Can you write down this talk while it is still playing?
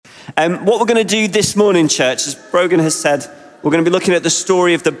What we're going to do this morning, church, as Brogan has said, we're going to be looking at the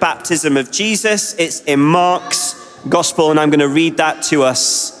story of the baptism of Jesus. It's in Mark's Gospel, and I'm going to read that to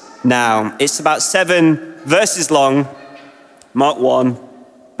us now. It's about 7 verses long, Mark 1,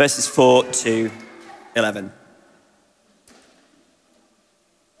 verses 4 to 11.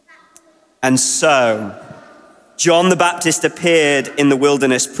 And so, John the Baptist appeared in the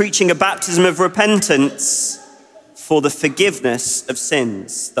wilderness, preaching a baptism of repentance for the forgiveness of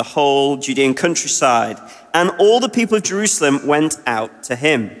sins, the whole Judean countryside. And all the people of Jerusalem went out to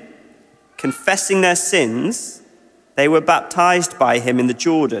him. Confessing their sins, they were baptized by him in the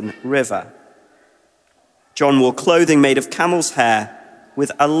Jordan River. John wore clothing made of camel's hair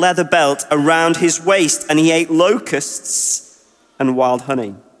with a leather belt around his waist, and he ate locusts and wild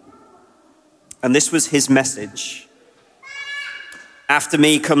honey. And this was his message. After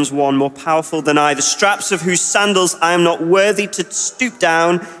me comes one more powerful than I, the straps of whose sandals I am not worthy to stoop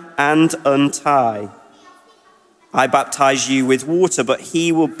down and untie. I baptize you with water, but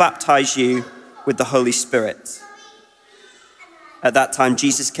he will baptize you with the Holy Spirit. At that time,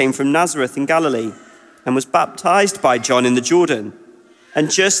 Jesus came from Nazareth in Galilee and was baptized by John in the Jordan.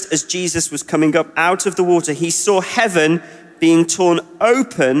 And just as Jesus was coming up out of the water, he saw heaven being torn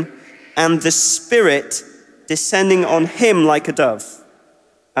open and the Spirit descending on him like a dove.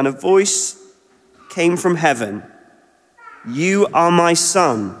 And a voice came from heaven, "You are my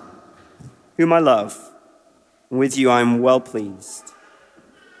Son, whom I love, and with you I am well pleased."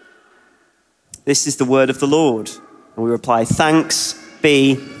 This is the word of the Lord. And we reply, "Thanks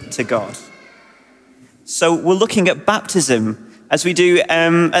be to God." So we're looking at baptism, as we do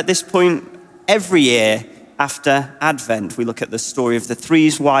at this point every year. After Advent, we look at the story of the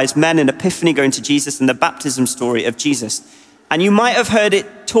 3 wise men in Epiphany going to Jesus and the baptism story of Jesus. And you might have heard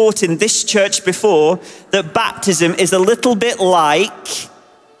it taught in this church before that baptism is a little bit like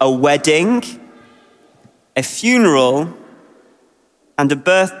a wedding, a funeral, and a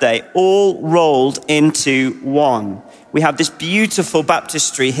birthday, all rolled into one. We have this beautiful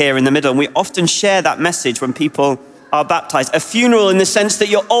baptistry here in the middle, and we often share that message when people are baptized. A funeral in the sense that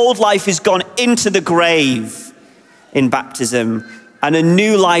your old life is gone into the grave in baptism, and a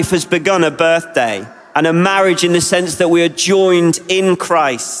new life has begun, a birthday, and a marriage in the sense that we are joined in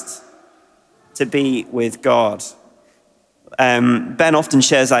Christ to be with God. Ben often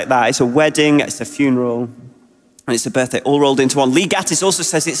shares like that. It's a wedding, it's a funeral, and it's a birthday, all rolled into one. Lee Gattis also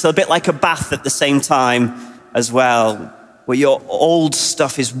says it's a bit like a bath at the same time as well, where your old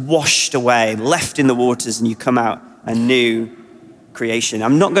stuff is washed away, left in the waters, and you come out a new creation.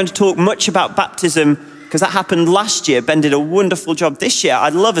 I'm not going to talk much about baptism because that happened last year. Ben did a wonderful job this year.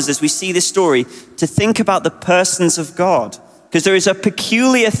 I'd love us, as we see this story, to think about the persons of God, because there is a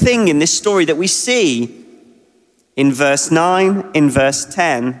peculiar thing in this story that we see in verse 9, in verse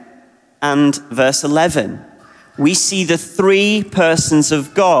 10, and verse 11. We see the 3 persons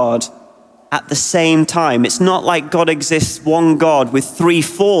of God at the same time. It's not like God exists, one God with 3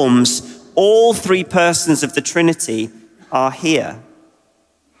 forms. All 3 persons of the Trinity are here.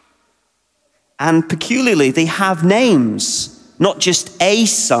 And peculiarly, they have names, not just a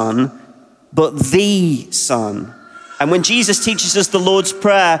son, but the Son. And when Jesus teaches us the Lord's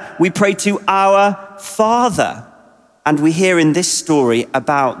Prayer, we pray to our Father. And we hear in this story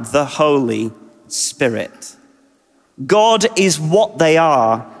about the Holy Spirit. God is what they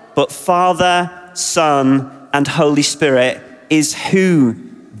are, but Father, Son, and Holy Spirit is who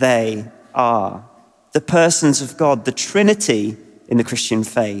they are. The persons of God, the Trinity in the Christian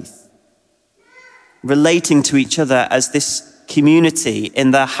faith, relating to each other as this community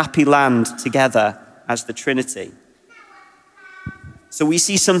in the happy land together as the Trinity. So we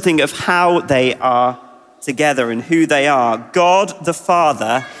see something of how they are together and who they are. God the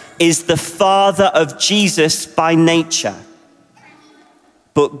Father is the Father of Jesus by nature.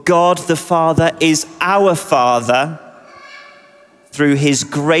 But God the Father is our Father through his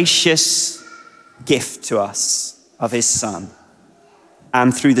gracious gift to us of his Son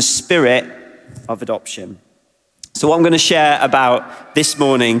and through the Spirit of adoption. So what I'm going to share about this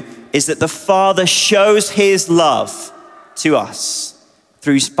morning is that the Father shows his love to us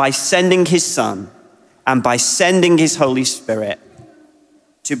by sending his Son and by sending his Holy Spirit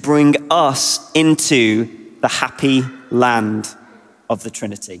to bring us into the happy land of the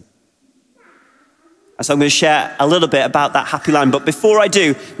Trinity. And so I'm going to share a little bit about that happy land. But before I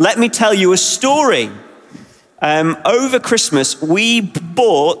do, let me tell you a story. Over Christmas, we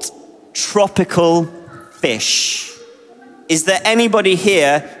bought tropical fish. Is there anybody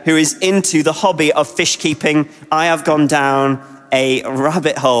here who is into the hobby of fish keeping? I have gone down a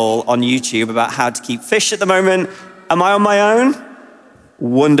rabbit hole on YouTube about how to keep fish at the moment. Am I on my own?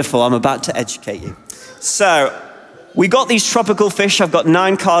 Wonderful. I'm about to educate you. So we got these tropical fish. I've got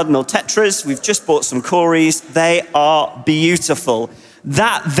 9 cardinal tetras. We've just bought some Corys. They are beautiful.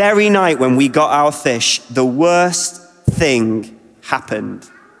 That very night when we got our fish, the worst thing happened.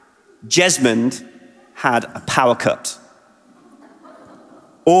 Jesmond had a power cut.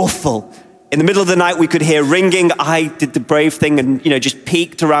 Awful. In the middle of the night, we could hear ringing. I did the brave thing and, just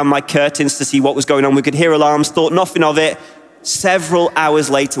peeked around my curtains to see what was going on. We could hear alarms, thought nothing of it. Several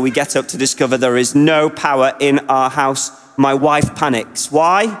hours later, we get up to discover there is no power in our house. My wife panics.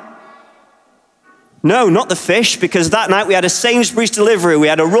 Why? No, not the fish, because that night we had a Sainsbury's delivery. We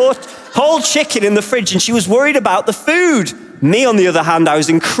had a raw whole chicken in the fridge, and she was worried about the food. Me, on the other hand, I was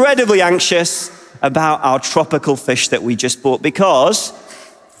incredibly anxious about our tropical fish that we just bought, because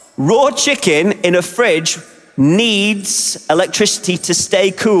raw chicken in a fridge needs electricity to stay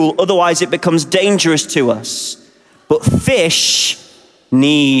cool, otherwise it becomes dangerous to us. But fish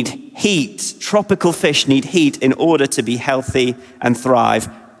need heat. Tropical fish need heat in order to be healthy and thrive.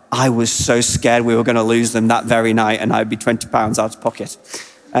 I was so scared we were going to lose them that very night and I'd be £20 out of pocket.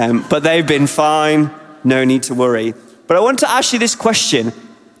 But they've been fine, no need to worry. But I want to ask you this question.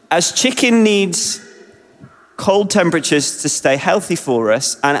 As chicken needs cold temperatures to stay healthy for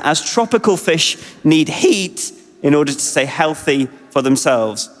us, and as tropical fish need heat in order to stay healthy for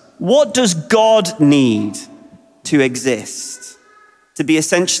themselves, what does God need to exist, to be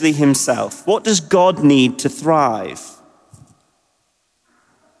essentially himself? What does God need to thrive?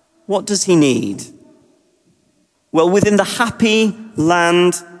 What does he need? Well, within the happy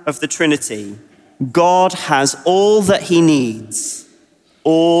land of the Trinity, God has all that he needs,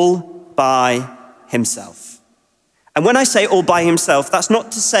 all by himself. And when I say all by himself, that's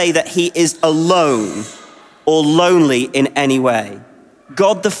not to say that he is alone or lonely in any way.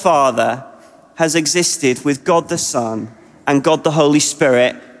 God the Father has existed with God the Son and God the Holy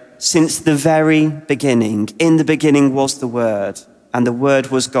Spirit since the very beginning. In the beginning was the Word, and the Word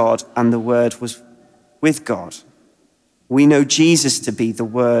was God, and the Word was with God. We know Jesus to be the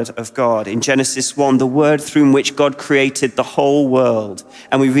Word of God. In Genesis 1, the Word through which God created the whole world.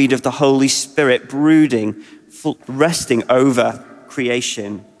 And we read of the Holy Spirit brooding, resting over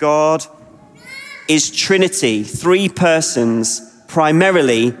creation. God is Trinity, 3 persons,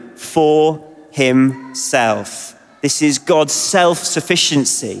 primarily for himself. This is God's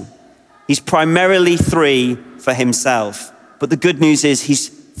self-sufficiency. He's primarily 3 for himself. But the good news is he's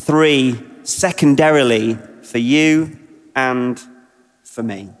 3 secondarily for you and for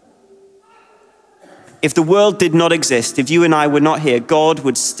me. If the world did not exist, if you and I were not here, God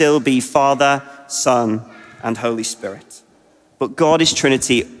would still be Father, Son, and Holy Spirit. But God is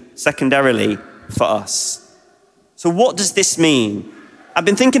Trinity secondarily for us. So what does this mean? I've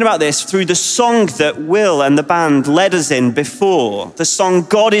been thinking about this through the song that Will and the band led us in before, the song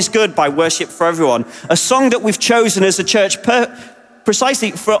God is Good by Worship for Everyone, a song that we've chosen as a church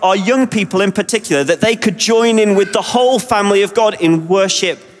precisely for our young people in particular, that they could join in with the whole family of God in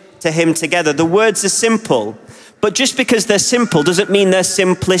worship to him together. The words are simple, but just because they're simple doesn't mean they're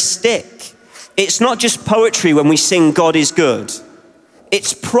simplistic. It's not just poetry when we sing God is good.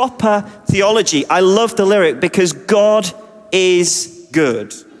 It's proper theology. I love the lyric because God is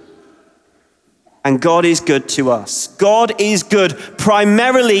good. And God is good to us. God is good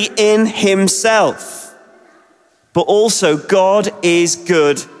primarily in himself, but also God is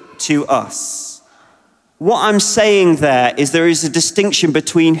good to us. What I'm saying there is a distinction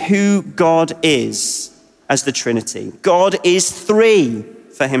between who God is as the Trinity. God is 3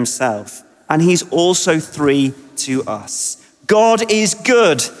 for himself, and he's also 3 to us. God is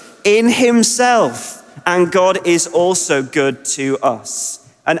good in himself, and God is also good to us.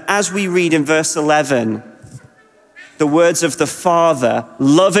 And as we read in verse 11, the words of the Father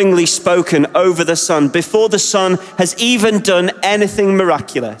lovingly spoken over the Son, before the Son has even done anything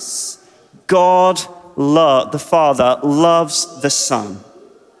miraculous, God, the Father, loves the Son.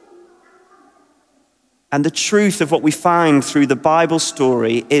 And the truth of what we find through the Bible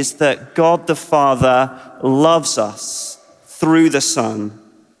story is that God the Father loves us through the Son,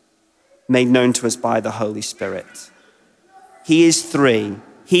 made known to us by the Holy Spirit. He is 3.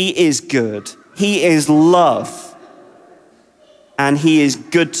 He is good. He is love. And he is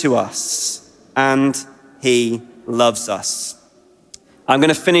good to us. And he loves us. I'm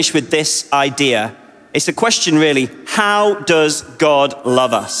going to finish with this idea. It's a question really. How does God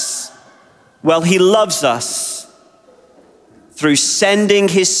love us? Well, he loves us through sending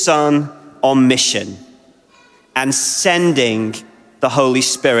his Son on mission and sending the Holy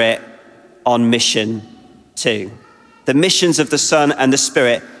Spirit on mission too. The missions of the Son and the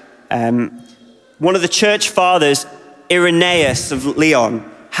Spirit. One of the church fathers Irenaeus of Lyon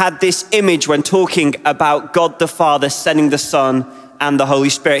had this image when talking about God the Father sending the Son and the Holy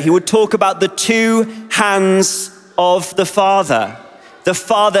Spirit. He would talk about the two hands of the Father. The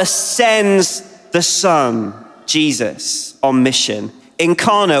Father sends the Son, Jesus, on mission.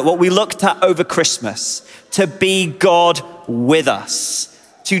 Incarnate, what we looked at over Christmas, to be God with us,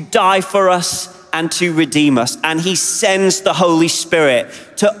 to die for us and to redeem us. And he sends the Holy Spirit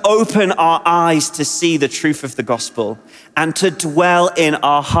to open our eyes to see the truth of the gospel and to dwell in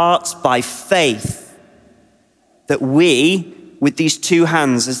our hearts by faith, that we, with these two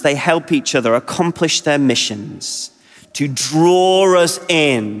hands, as they help each other accomplish their missions, to draw us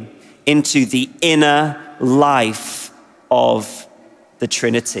into the inner life of the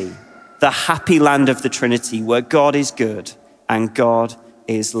Trinity, the happy land of the Trinity, where God is good and God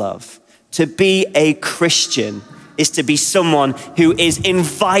is love. To be a Christian is to be someone who is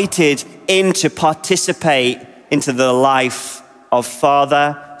invited in to participate into the life of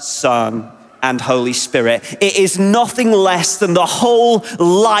Father, Son, and Holy Spirit. It is nothing less than the whole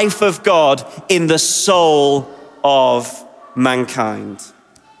life of God in the soul of mankind.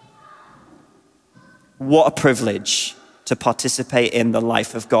 What a privilege to participate in the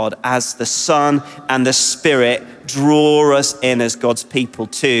life of God as the Son and the Spirit draw us in as God's people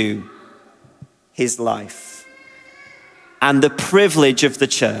to his life. And the privilege of the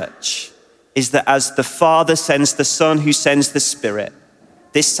church is that as the Father sends the Son who sends the Spirit,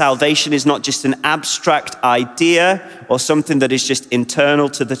 this salvation is not just an abstract idea or something that is just internal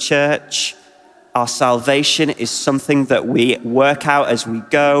to the church. Our salvation is something that we work out as we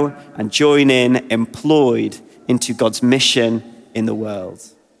go and join in, employed into God's mission in the world.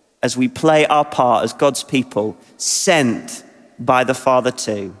 As we play our part as God's people, sent by the Father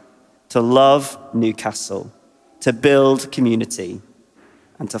to love Newcastle, to build community,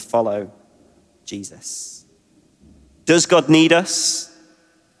 and to follow Jesus. Does God need us?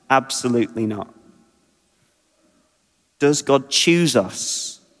 Absolutely not. Does God choose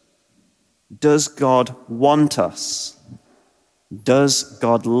us? Does God want us? Does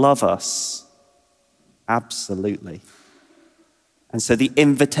God love us? Absolutely. And so the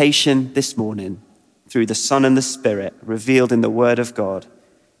invitation this morning through the Son and the Spirit revealed in the Word of God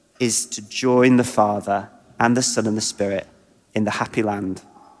is to join the Father and the Son and the Spirit in the happy land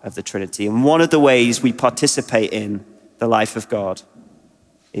of the Trinity. And one of the ways we participate in the life of God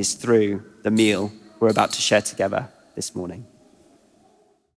is through the meal we're about to share together this morning.